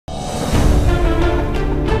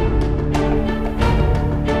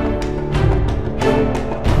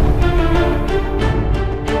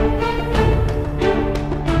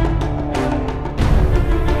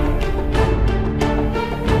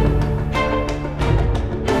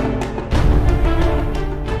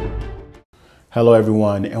Hello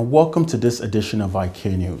everyone, and welcome to this edition of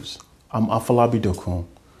iCare News. I'm Afolabi Dokun.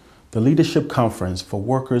 The Leadership Conference for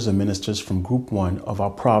Workers and Ministers from Group 1 of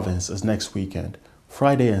our province is next weekend,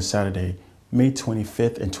 Friday and Saturday, May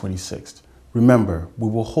 25th and 26th. Remember, we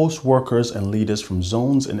will host workers and leaders from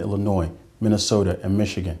zones in Illinois, Minnesota, and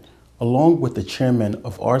Michigan, along with the chairman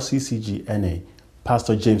of RCCG NA,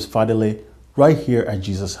 Pastor James Fadele, right here at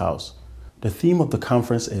Jesus House. The theme of the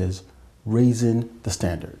conference is Raising the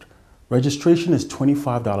Standard. Registration is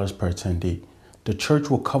 $25 per attendee. The church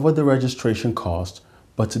will cover the registration cost,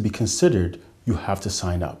 but to be considered, you have to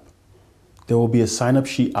sign up. There will be a sign-up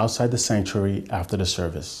sheet outside the sanctuary after the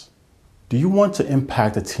service. Do you want to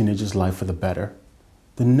impact a teenager's life for the better?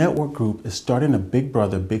 The network group is starting a Big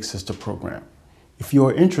Brother, Big Sister program. If you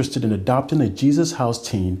are interested in adopting a Jesus House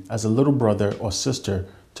teen as a little brother or sister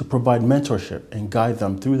to provide mentorship and guide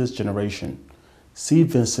them through this generation, see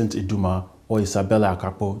Vincent Iduma or Isabella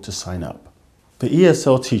Akapo to sign up. The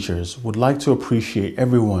ESL teachers would like to appreciate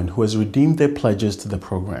everyone who has redeemed their pledges to the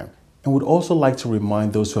program and would also like to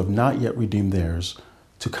remind those who have not yet redeemed theirs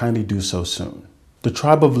to kindly do so soon. The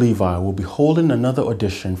Tribe of Levi will be holding another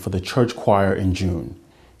audition for the church choir in June.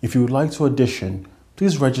 If you would like to audition,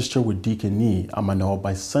 please register with Deacon Nee Amano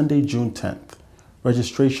by Sunday, June 10th.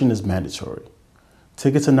 Registration is mandatory.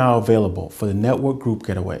 Tickets are now available for the network group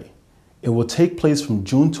getaway. It will take place from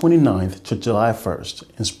June 29th to July 1st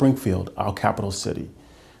in Springfield, our capital city.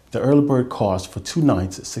 The early bird cost for 2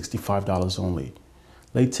 nights is $65 only.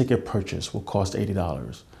 Late ticket purchase will cost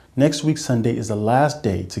 $80. Next week Sunday is the last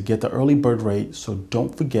day to get the early bird rate, so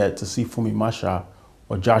don't forget to see Fumi Masha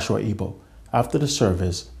or Joshua Ibo after the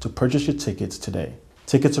service to purchase your tickets today.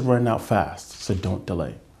 Tickets are running out fast, so don't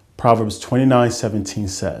delay. Proverbs 29:17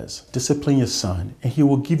 says, "Discipline your son, and he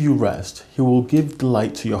will give you rest. He will give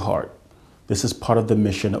delight to your heart." This is part of the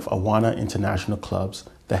mission of Awana International Clubs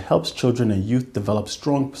that helps children and youth develop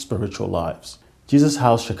strong spiritual lives. Jesus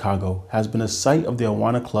House Chicago has been a site of the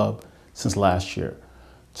Awana Club since last year.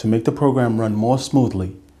 To make the program run more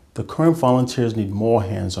smoothly, the current volunteers need more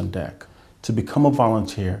hands on deck. To become a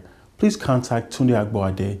volunteer, please contact Tunde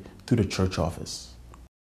Agboade through the church office.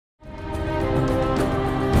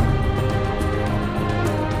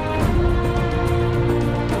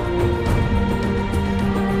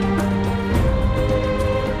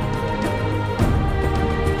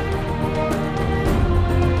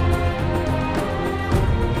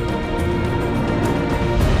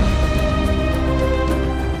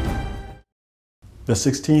 The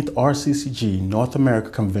 16th RCCG North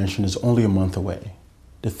America Convention is only a month away.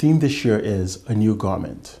 The theme this year is A New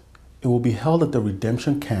Garment. It will be held at the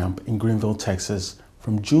Redemption Camp in Greenville, Texas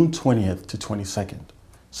from June 20th to 22nd.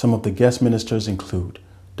 Some of the guest ministers include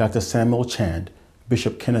Dr. Samuel Chand,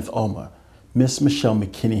 Bishop Kenneth Ulmer, Miss Michelle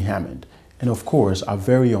McKinney Hammond, and of course our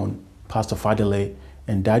very own Pastor Fadele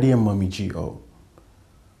and Daddy and Mummy G.O.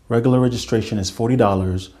 Regular registration is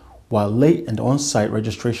 $40, while late and on-site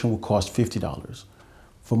registration will cost $50.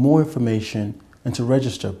 For more information and to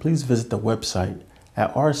register, please visit the website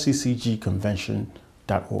at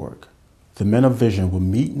rccgconvention.org. The Men of Vision will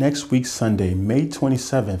meet next week Sunday, May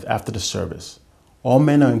 27th after the service. All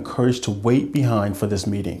men are encouraged to wait behind for this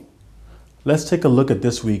meeting. Let's take a look at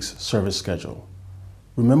this week's service schedule.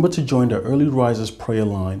 Remember to join the Early Risers prayer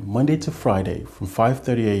line Monday to Friday from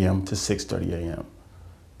 5:30 a.m. to 6:30 a.m.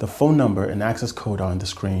 The phone number and access code are on the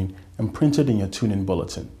screen and printed in your tune-in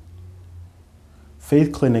bulletin.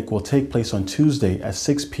 Faith Clinic will take place on Tuesday at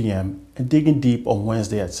 6 p.m. and Digging Deep on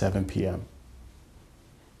Wednesday at 7 p.m.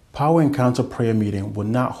 Power Encounter Prayer Meeting will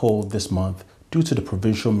not hold this month due to the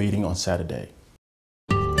provincial meeting on Saturday.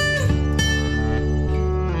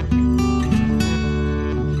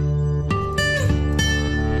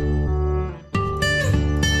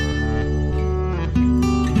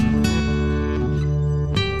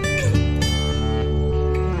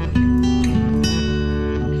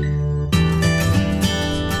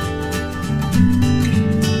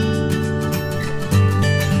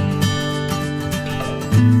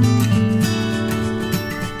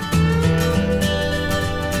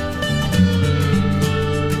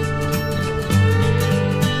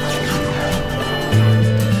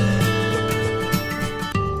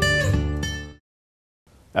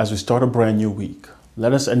 As we start a brand new week,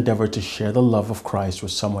 let us endeavor to share the love of Christ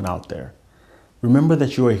with someone out there. Remember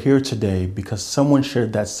that you are here today because someone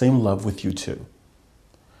shared that same love with you too.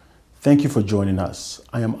 Thank you for joining us.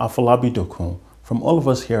 I am Afolabi Dokun. From all of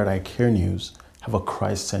us here at iCare News, have a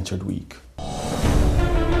Christ-centered week.